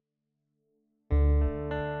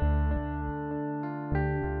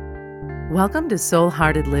Welcome to Soul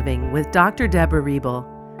Hearted Living with Dr. Deborah Riebel,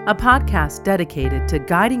 a podcast dedicated to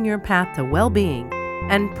guiding your path to well-being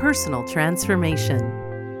and personal transformation.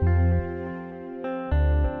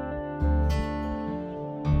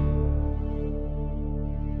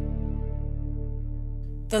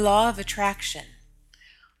 The law of attraction.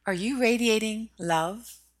 Are you radiating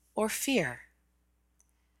love or fear?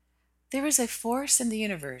 There is a force in the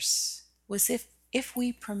universe which, if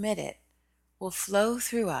we permit it, will flow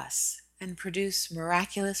through us and produce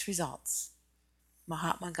miraculous results.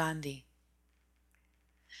 Mahatma Gandhi.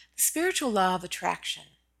 The spiritual law of attraction,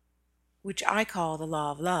 which I call the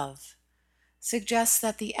law of love, suggests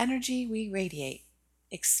that the energy we radiate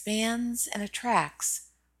expands and attracts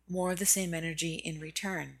more of the same energy in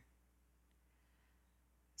return.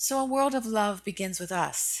 So a world of love begins with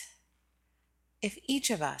us. If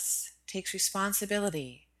each of us takes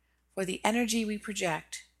responsibility for the energy we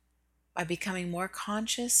project by becoming more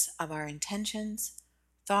conscious of our intentions,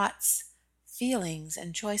 thoughts, feelings,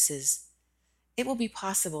 and choices, it will be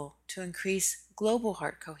possible to increase global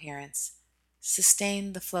heart coherence,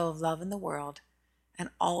 sustain the flow of love in the world, and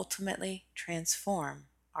ultimately transform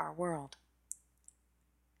our world.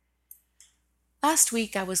 Last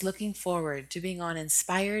week, I was looking forward to being on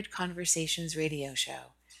Inspired Conversations radio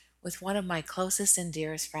show with one of my closest and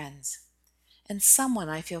dearest friends, and someone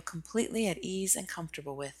I feel completely at ease and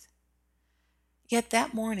comfortable with. Yet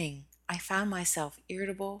that morning, I found myself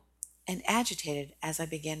irritable and agitated as I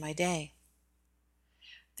began my day.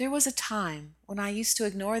 There was a time when I used to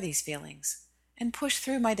ignore these feelings and push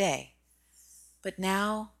through my day, but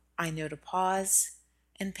now I know to pause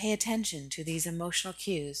and pay attention to these emotional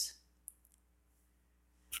cues.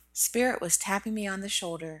 Spirit was tapping me on the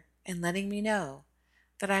shoulder and letting me know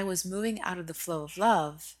that I was moving out of the flow of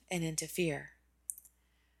love and into fear.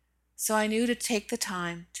 So I knew to take the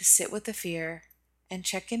time to sit with the fear and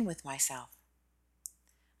check in with myself.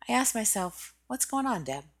 I asked myself, "What's going on,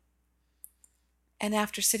 Deb?" And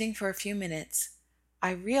after sitting for a few minutes,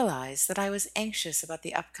 I realized that I was anxious about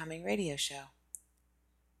the upcoming radio show.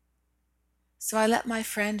 So I let my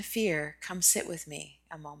friend Fear come sit with me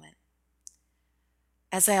a moment.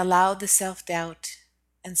 As I allowed the self-doubt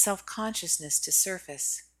and self-consciousness to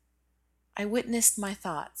surface, I witnessed my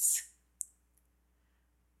thoughts.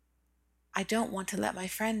 I don't want to let my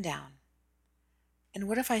friend down. And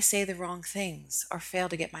what if I say the wrong things or fail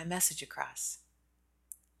to get my message across?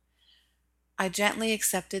 I gently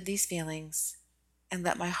accepted these feelings and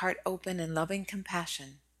let my heart open in loving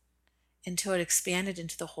compassion until it expanded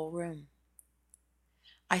into the whole room.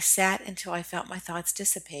 I sat until I felt my thoughts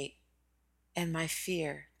dissipate and my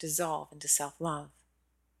fear dissolve into self-love.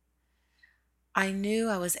 I knew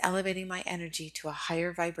I was elevating my energy to a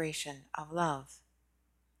higher vibration of love.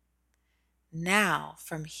 Now,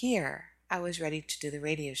 from here, I was ready to do the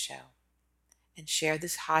radio show and share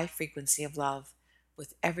this high frequency of love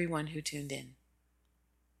with everyone who tuned in.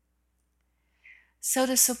 So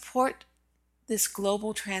to support this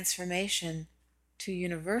global transformation to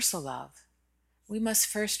universal love, we must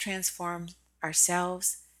first transform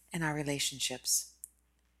ourselves and our relationships.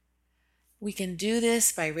 We can do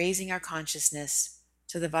this by raising our consciousness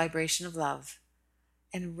to the vibration of love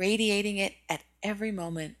and radiating it at every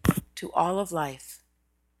moment to all of life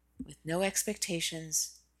with no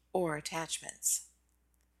expectations or attachments.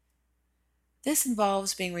 This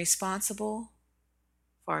involves being responsible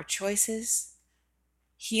for our choices,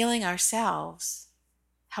 healing ourselves,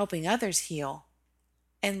 helping others heal,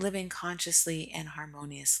 and living consciously and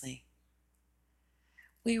harmoniously.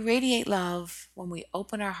 We radiate love when we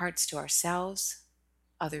open our hearts to ourselves,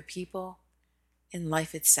 other people, and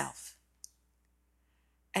life itself.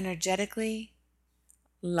 Energetically,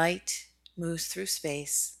 light moves through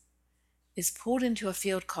space, is pulled into a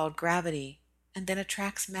field called gravity, and then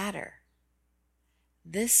attracts matter.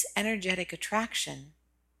 This energetic attraction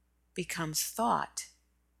becomes thought,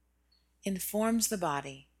 informs the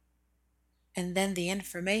body, and then the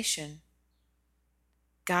information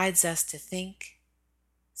guides us to think,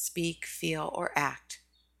 speak, feel, or act,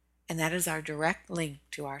 and that is our direct link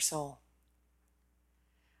to our soul.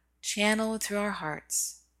 Channeled through our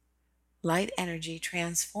hearts, light energy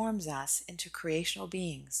transforms us into creational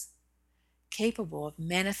beings, capable of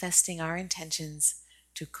manifesting our intentions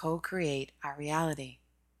to co-create our reality.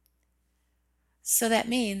 So that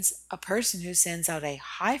means a person who sends out a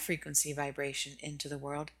high frequency vibration into the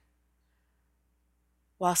world,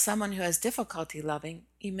 while someone who has difficulty loving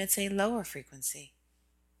emits a lower frequency.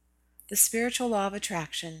 The spiritual law of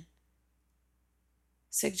attraction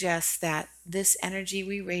suggests that this energy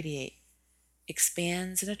we radiate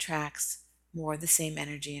expands and attracts more of the same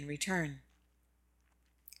energy in return.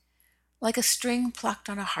 Like a string plucked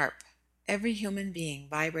on a harp, Every human being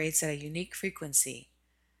vibrates at a unique frequency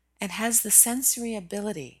and has the sensory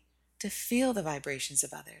ability to feel the vibrations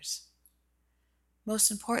of others.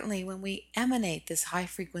 Most importantly, when we emanate this high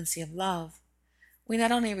frequency of love, we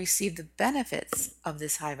not only receive the benefits of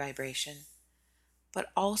this high vibration, but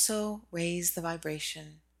also raise the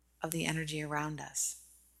vibration of the energy around us.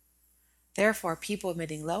 Therefore, people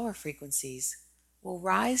emitting lower frequencies will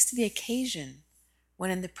rise to the occasion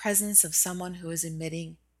when in the presence of someone who is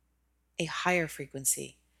emitting a higher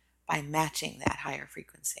frequency by matching that higher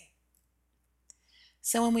frequency.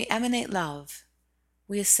 So when we emanate love,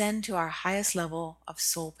 we ascend to our highest level of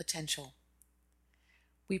soul potential.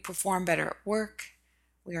 We perform better at work,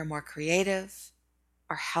 we are more creative,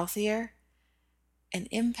 are healthier, and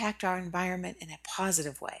impact our environment in a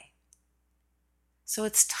positive way. So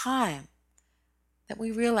it's time that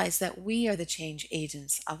we realize that we are the change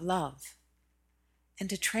agents of love. And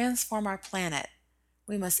to transform our planet,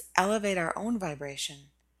 we must elevate our own vibration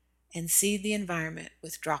and seed the environment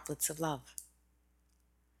with droplets of love.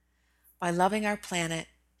 By loving our planet,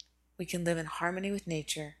 we can live in harmony with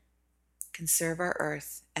nature, conserve our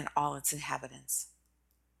earth and all its inhabitants.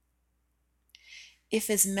 If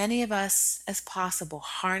as many of us as possible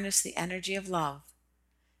harness the energy of love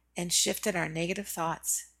and shifted our negative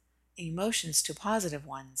thoughts and emotions to positive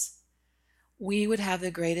ones, we would have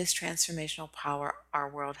the greatest transformational power our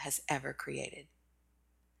world has ever created.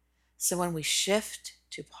 So when we shift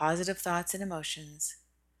to positive thoughts and emotions,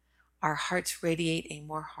 our hearts radiate a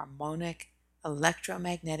more harmonic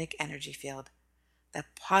electromagnetic energy field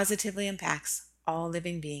that positively impacts all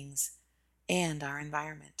living beings and our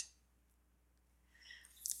environment.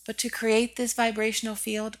 But to create this vibrational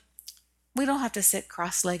field, we don't have to sit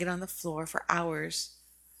cross-legged on the floor for hours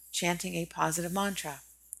chanting a positive mantra.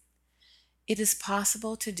 It is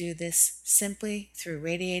possible to do this simply through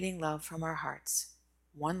radiating love from our hearts,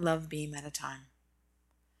 one love beam at a time.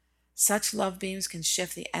 Such love beams can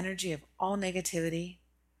shift the energy of all negativity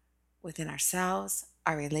within ourselves,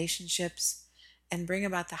 our relationships, and bring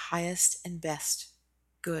about the highest and best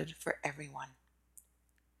good for everyone.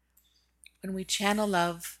 When we channel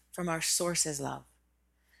love from our source as love,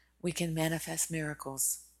 we can manifest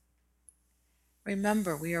miracles.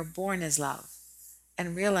 Remember, we are born as love,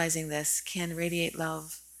 and realizing this can radiate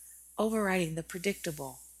love, overriding the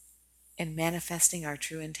predictable and manifesting our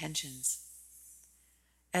true intentions.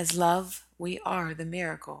 As love, we are the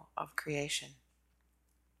miracle of creation.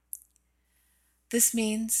 This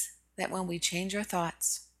means that when we change our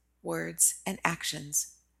thoughts, words, and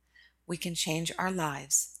actions, we can change our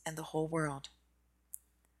lives and the whole world.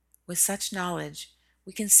 With such knowledge,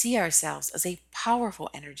 we can see ourselves as a powerful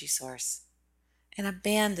energy source and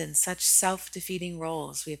abandon such self-defeating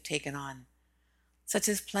roles we have taken on, such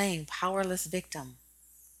as playing powerless victim,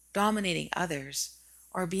 dominating others,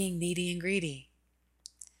 or being needy and greedy.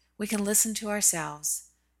 We can listen to ourselves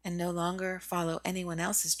and no longer follow anyone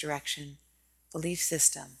else's direction, belief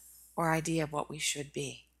system, or idea of what we should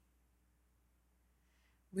be.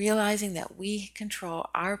 Realizing that we control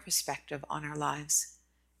our perspective on our lives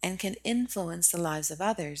and can influence the lives of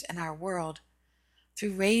others and our world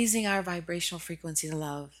through raising our vibrational frequency to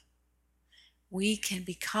love, we can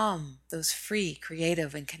become those free,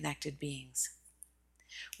 creative, and connected beings.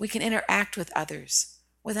 We can interact with others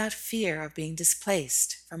without fear of being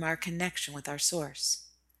displaced from our connection with our source.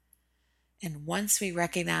 And once we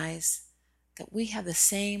recognize that we have the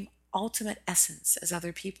same ultimate essence as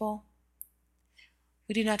other people,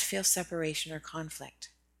 we do not feel separation or conflict,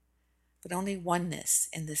 but only oneness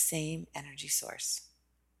in the same energy source.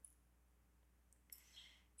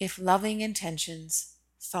 If loving intentions,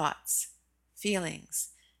 thoughts, feelings,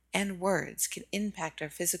 and words can impact our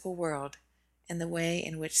physical world in the way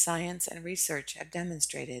in which science and research have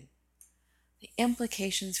demonstrated, the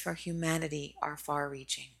implications for humanity are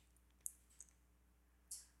far-reaching.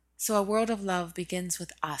 So a world of love begins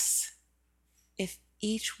with us. If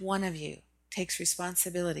each one of you takes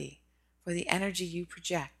responsibility for the energy you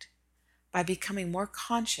project by becoming more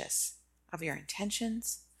conscious of your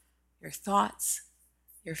intentions, your thoughts,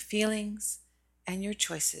 your feelings, and your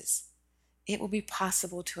choices, it will be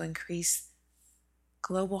possible to increase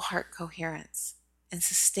global heart coherence and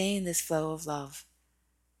sustain this flow of love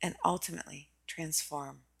and ultimately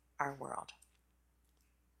transform our world.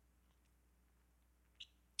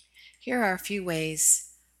 Here are a few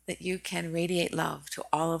ways that you can radiate love to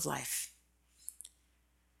all of life.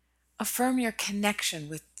 Affirm your connection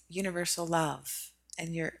with universal love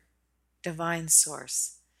and your divine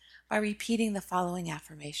source by repeating the following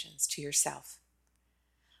affirmations to yourself.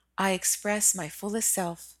 I express my fullest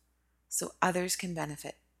self so others can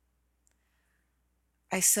benefit.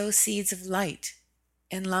 I sow seeds of light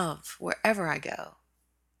in love wherever I go,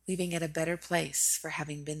 leaving it a better place for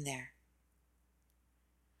having been there.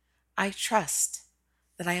 I trust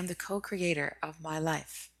that I am the co-creator of my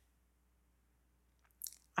life.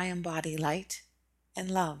 I embody light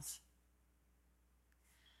and love.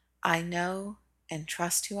 I know and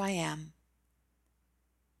trust who I am,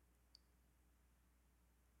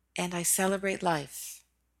 and I celebrate life,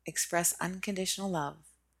 express unconditional love,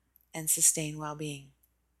 and sustain well-being.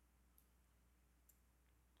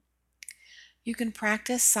 You can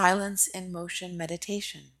practice silence in motion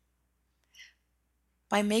meditation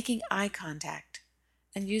by making eye contact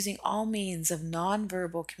and using all means of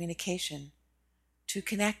nonverbal communication to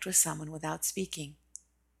connect with someone without speaking.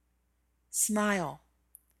 Smile,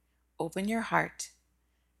 open your heart,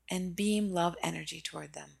 and beam love energy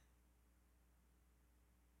toward them.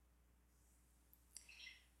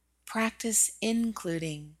 Practice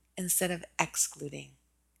including instead of excluding.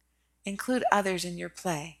 Include others in your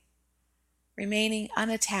play, remaining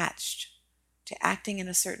unattached to acting in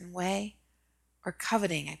a certain way or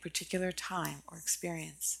coveting a particular time or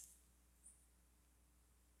experience.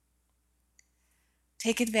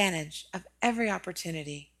 Take advantage of every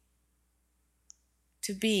opportunity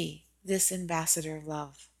to be this ambassador of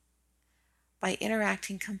love by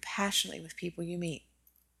interacting compassionately with people you meet.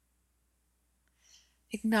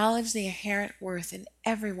 Acknowledge the inherent worth in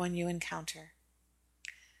everyone you encounter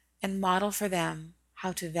and model for them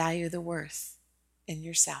how to value the worth in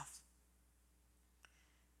yourself.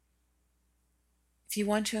 If you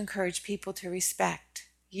want to encourage people to respect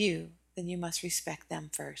you, then you must respect them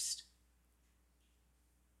first.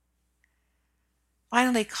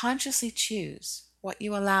 Finally, consciously choose what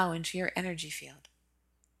you allow into your energy field.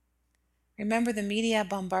 Remember, the media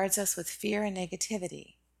bombards us with fear and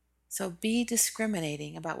negativity, so be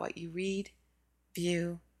discriminating about what you read,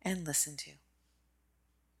 view, and listen to.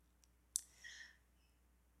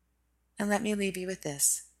 And let me leave you with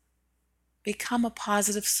this. Become a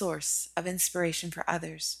positive source of inspiration for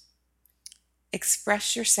others.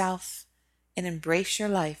 Express yourself and embrace your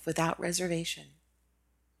life without reservation.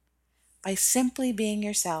 By simply being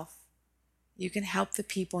yourself, you can help the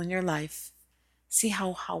people in your life see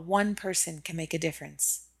how one person can make a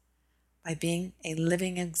difference by being a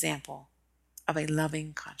living example of a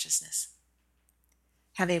loving consciousness.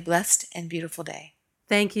 Have a blessed and beautiful day.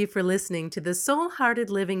 Thank you for listening to the Soul Hearted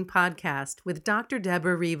Living podcast with Dr.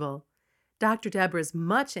 Deborah Riebel. Dr. Deborah's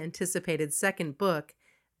much anticipated second book,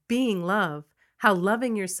 Being Love: How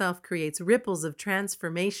Loving Yourself Creates Ripples of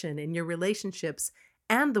Transformation in Your Relationships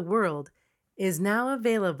and the World, is now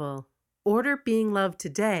available. Order Being Love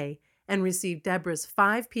today and receive Deborah's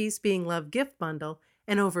 5-piece Being Love gift bundle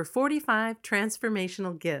and over 45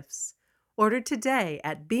 transformational gifts. Order today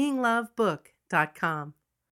at beinglovebook.com.